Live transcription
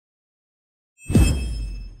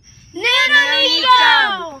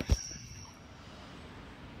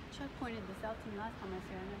pointed this out to me last time I was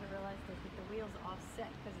here. I never realized that the wheels offset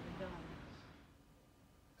because of the dome.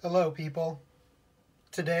 Hello people.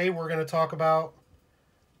 Today we're going to talk about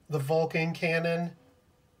the Vulcan Cannon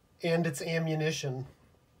and its ammunition.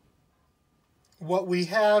 What we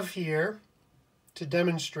have here to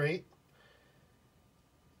demonstrate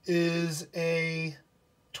is a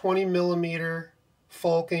 20mm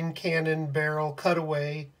Vulcan Cannon barrel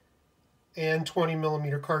cutaway and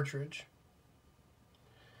 20mm cartridge.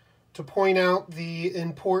 To point out the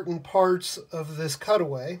important parts of this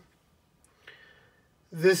cutaway,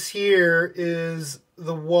 this here is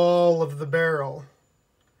the wall of the barrel.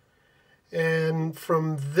 And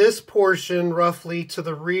from this portion roughly to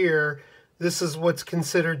the rear, this is what's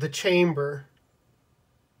considered the chamber.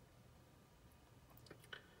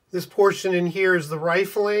 This portion in here is the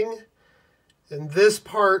rifling, and this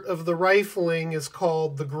part of the rifling is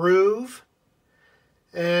called the groove,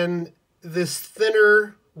 and this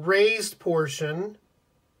thinner raised portion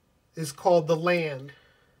is called the land.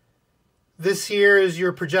 This here is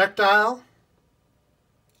your projectile.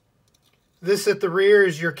 This at the rear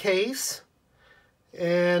is your case,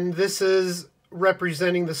 and this is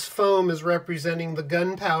representing, this foam is representing the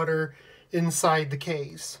gunpowder inside the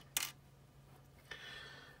case.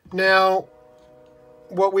 Now,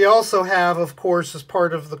 what we also have, of course, as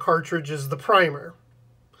part of the cartridge is the primer.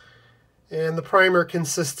 And the primer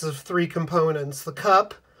consists of three components: the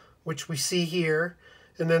cup, which we see here,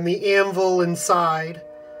 and then the anvil inside,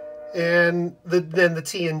 and then the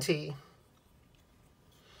TNT.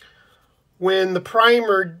 When the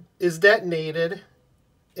primer is detonated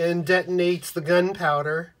and detonates the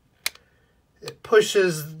gunpowder, it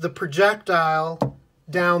pushes the projectile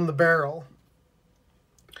down the barrel.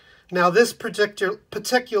 Now this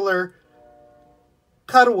particular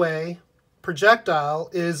cutaway projectile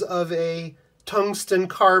is of a tungsten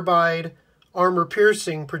carbide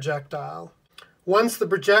armor-piercing projectile. Once the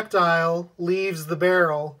projectile leaves the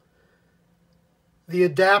barrel, the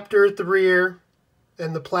adapter at the rear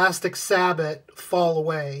and the plastic sabot fall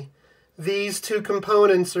away. These two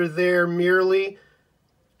components are there merely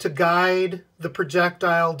to guide the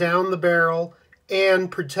projectile down the barrel and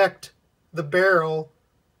protect the barrel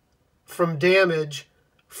from damage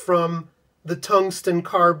from the tungsten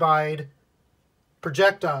carbide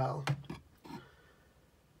projectile.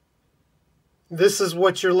 This is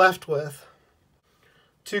what you're left with.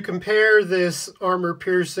 To compare this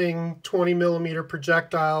armor-piercing 20mm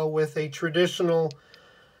projectile with a traditional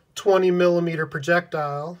 20mm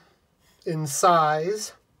projectile in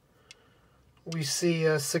size, we see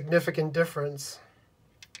a significant difference.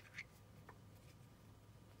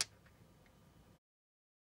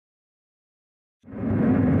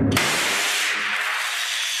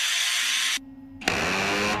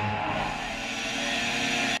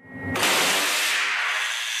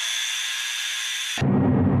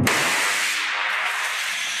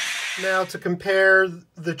 Now, to compare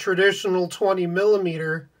the traditional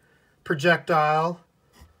 20mm projectile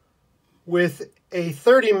with a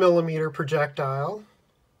 30mm projectile,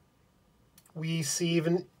 we see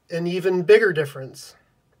an even bigger difference.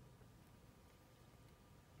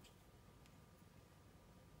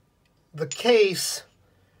 The case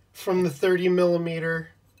from the 30mm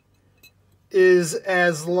is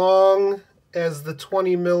as long as the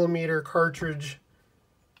 20mm cartridge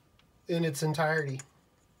in its entirety.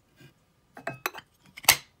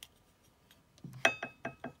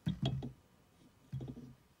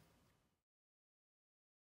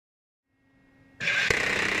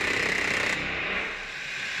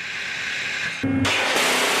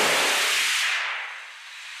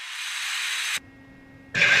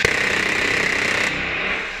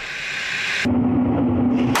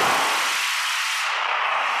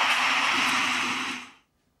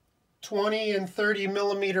 .20 and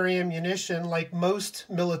 30mm ammunition, like most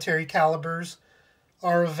military calibers,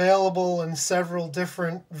 are available in several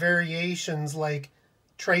different variations like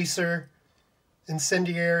tracer,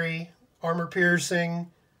 incendiary,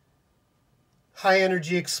 armor-piercing,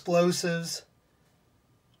 high-energy explosives,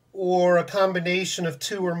 or a combination of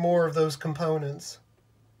two or more of those components.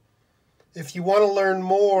 If you want to learn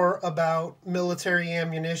more about military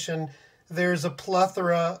ammunition, there's a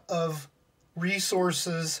plethora of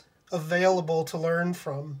resources available to learn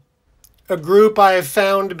from. A group I have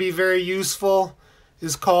found to be very useful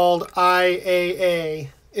is called I.A.A,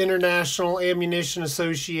 International Ammunition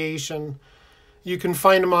Association. You can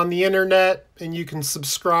find them on the internet and you can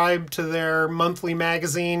subscribe to their monthly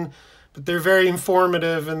magazine, but they're very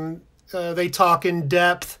informative and they talk in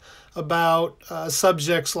depth about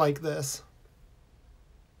subjects like this.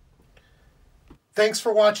 Thanks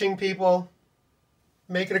for watching, people.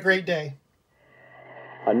 Make it a great day.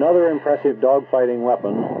 Another impressive dogfighting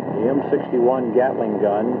weapon, the M61 Gatling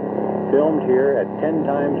gun, filmed here at 10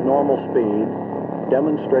 times normal speed,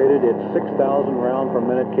 demonstrated its 6,000 round per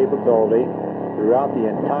minute capability throughout the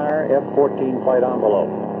entire F-14 flight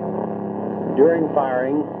envelope. During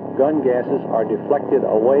firing, gun gases are deflected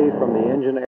away from the engine